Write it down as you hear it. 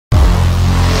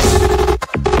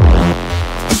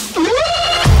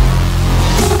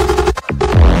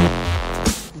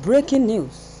Breaking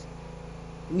news.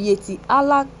 Miyetti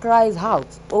Allah cries out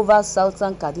over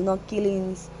southern Kaduna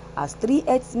killings as 3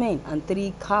 herdsmen and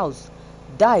 3 cows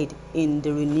died in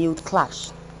the renewed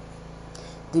clash.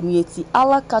 The Miyetti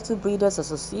Allah Cattle Breeders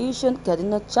Association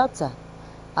Kaduna chapter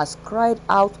has cried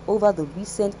out over the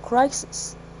recent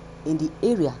crisis in the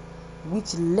area,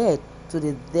 which led to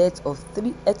the death of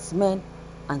 3 herdsmen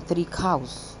and 3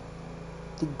 cows.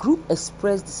 The group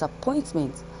expressed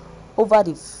disappointment over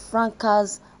the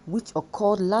fracas which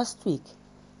occurred last week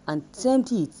and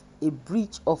termed it a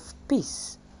breach of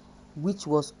peace, which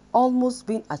was almost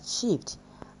being achieved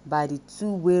by the 2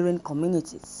 warring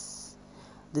communities.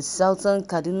 The Southern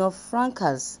Kaduna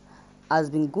fracas has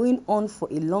been going on for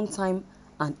a long time,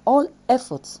 and all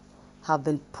efforts have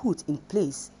been put in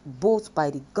place both by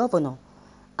the governor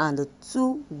and the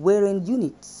 2 warring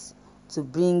units to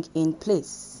bring in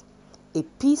place a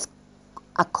peace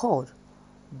accord,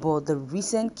 but the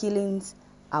recent killings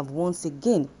have once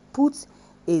again put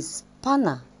a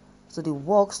spanner to the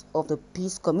works of the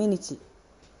peace community.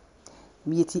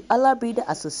 Miyetti Allah Breeder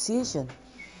Association,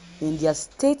 in their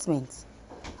statement,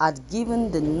 had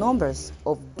given the numbers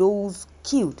of those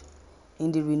killed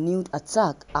in the renewed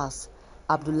attack as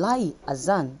Abdullahi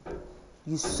Azan,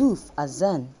 Yusuf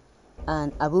Azan,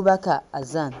 and Abubakar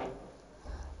Azan.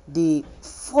 They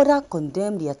further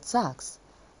condemned the attacks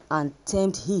and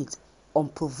termed it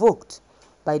unprovoked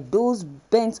by those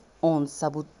bent on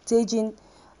sabotaging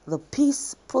the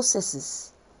peace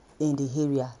processes in the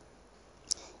area.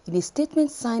 In a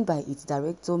statement signed by its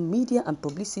Director, Media and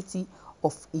Publicity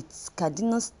of its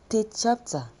Kaduna State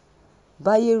chapter,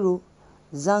 Bayero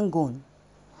Zangon,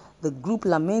 the group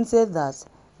lamented that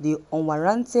the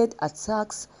unwarranted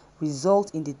attacks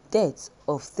result in the death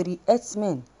of 3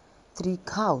 herdsmen, 3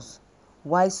 cows,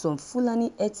 while some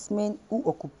Fulani herdsmen who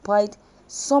occupied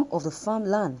some of the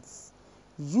farmlands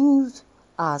used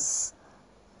as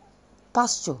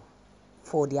pasture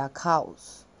for their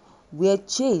cows were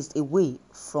chased away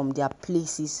from their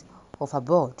places of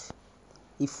abode.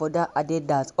 He further added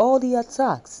that all the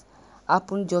attacks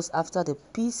happened just after the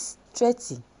peace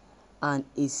treaty and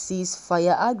a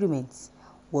ceasefire agreement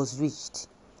was reached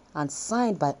and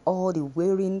signed by all the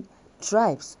warring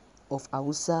tribes of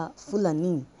Hausa,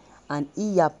 Fulani, and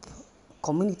Iyap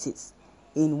communities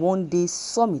in one-day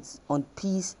summit on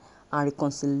peace and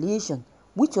reconciliation,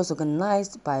 which was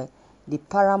organized by the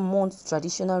paramount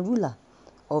traditional ruler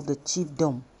of the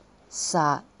chiefdom,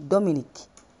 Sir Dominic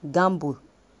Gambo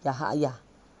Yahaya,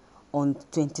 on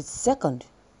 22nd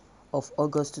of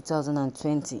August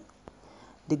 2020.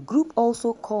 The group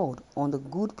also called on the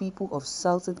good people of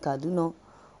Southern Kaduna,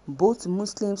 both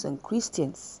Muslims and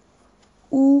Christians,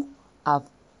 who are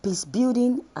peace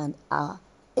building and are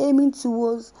aiming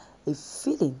towards a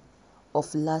feeling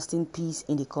of lasting peace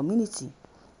in the community,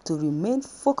 to remain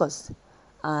focused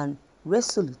and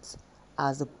resolute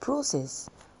as the process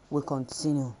will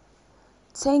continue.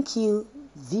 Thank you,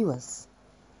 viewers,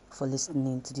 for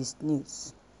listening to this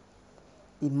news.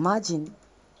 Imagine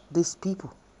these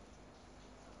people,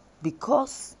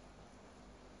 because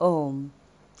 3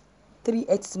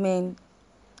 herdsmen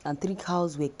and 3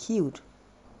 cows were killed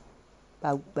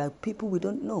by people we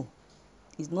don't know.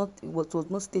 It was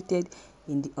not stated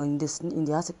in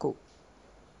the article.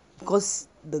 Because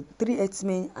the 3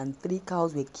 herdsmen and 3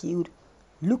 cows were killed,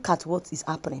 look at what is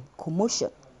happening.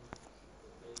 Commotion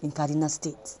in Kaduna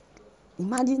State.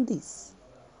 Imagine this.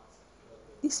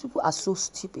 These people are so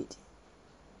stupid.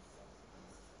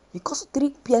 Because 3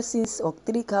 persons or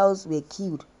 3 cows were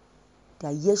killed, they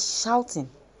are here shouting.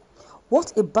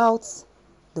 What about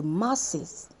the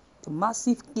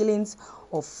massive killings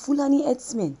of Fulani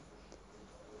herdsmen?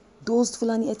 Those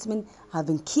Fulani herdsmen have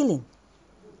been killing.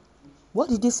 What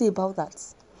did they say about that?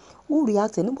 Who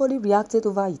reacted? Nobody reacted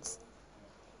over it.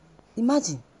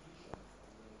 Imagine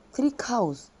 3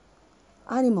 cows,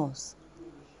 animals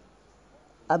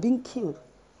are being killed,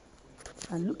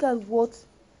 and look at what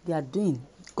they are doing,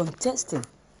 contesting.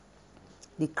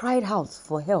 They cried out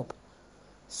for help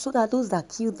so that those that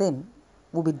killed them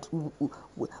they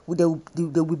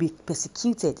will be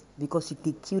persecuted because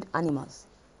they killed animals.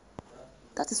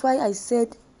 That is why I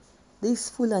said these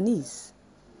Fulani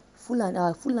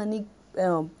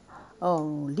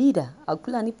leader, our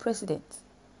Fulani president,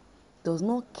 does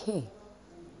not care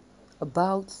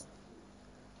about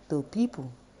the people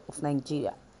of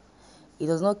Nigeria. He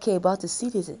does not care about the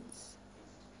citizens.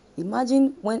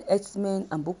 Imagine when herdsmen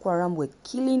and Boko Haram were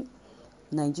killing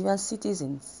Nigerian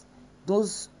citizens,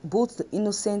 both the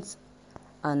innocent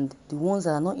and the ones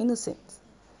that are not innocent,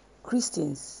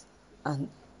 Christians and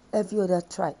every other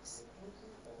tribes.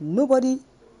 Nobody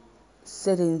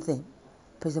said anything.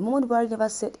 President Muhammadu Buhari never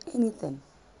said anything.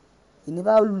 He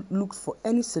never looked for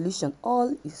any solution.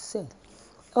 All he said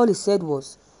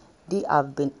was, they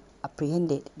have been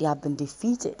apprehended, they have been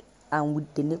defeated, and we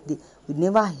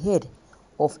never heard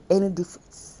of any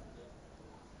defeats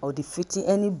or defeating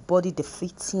anybody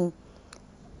defeating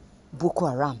Boko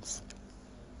Harams,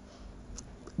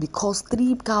 because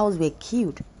 3 cows were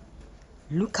killed.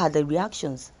 Look at the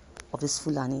reactions of these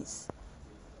Fulanis.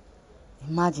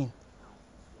 Imagine,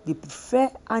 they prefer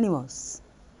animals.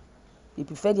 They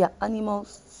prefer their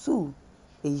animals to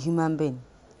a human being.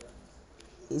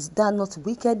 Is that not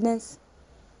wickedness?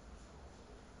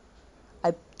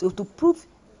 To prove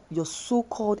your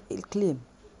so-called claim,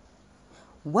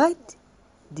 why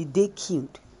did they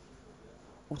killed?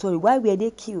 Sorry, why were they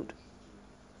killed?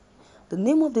 The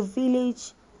name of the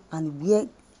village and where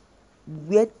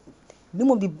name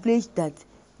of the village that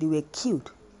they were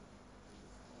killed,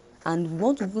 and we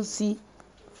want to even see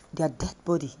their dead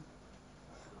body.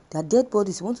 Their dead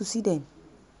bodies, we want to see them.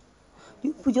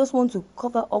 You people just want to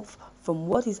cover up from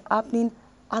what is happening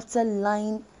after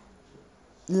lying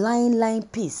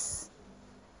peace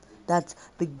that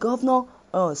the governor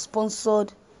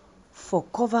sponsored for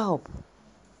cover up.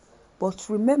 But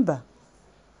remember,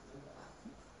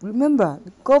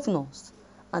 the governors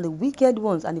and the wicked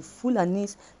ones and the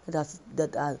Fulanis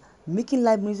that are making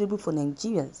life miserable for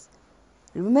Nigerians.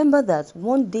 Remember that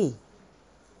one day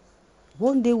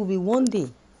will be one day.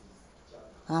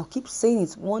 And I'll keep saying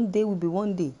it, one day will be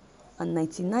one day. And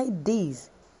 99 days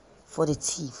for the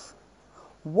thief.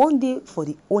 One day for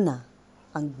the owner.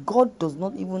 And God does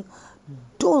not even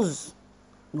doze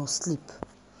nor sleep.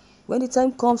 When the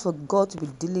time comes for God to be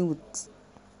dealing with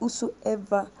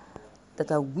whosoever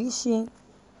that are wishing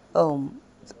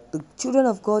the children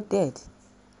of God dead,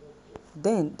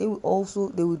 then they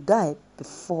will die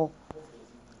before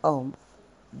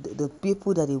the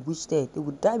people that they wish dead. They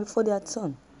will die before their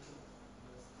turn.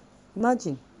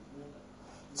 Imagine.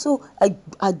 So I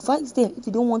advise them, if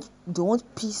they want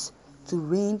peace to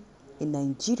reign in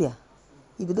Nigeria,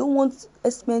 if they don't want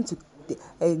herdsmen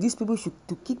these people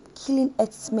to keep killing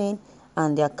herdsmen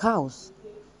and their cows,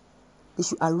 they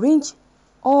should arrange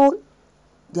all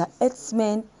their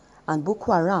herdsmen and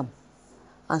Boko Haram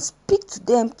and speak to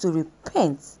them to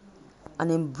repent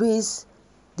and embrace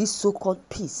this so-called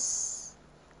peace.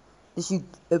 They should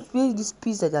embrace this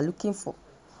peace that they are looking for,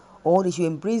 or they should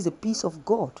embrace the peace of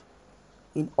God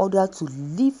in order to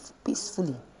live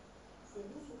peacefully.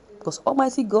 Because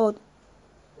Almighty God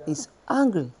is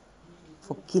angry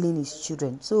for killing his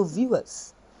children. So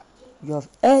viewers, you have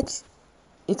heard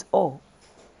it all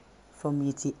from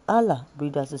Miyetti Allah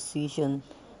Breeder Association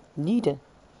leader.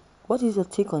 What is your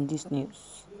take on this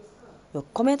news? Your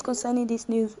comment concerning this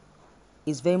news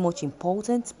is very much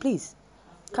important. Please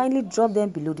kindly drop them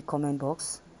below the comment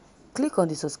box. Click on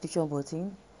the subscription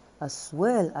button as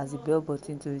well as the bell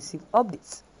button to receive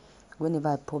updates whenever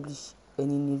I publish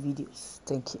any new videos.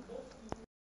 Thank you.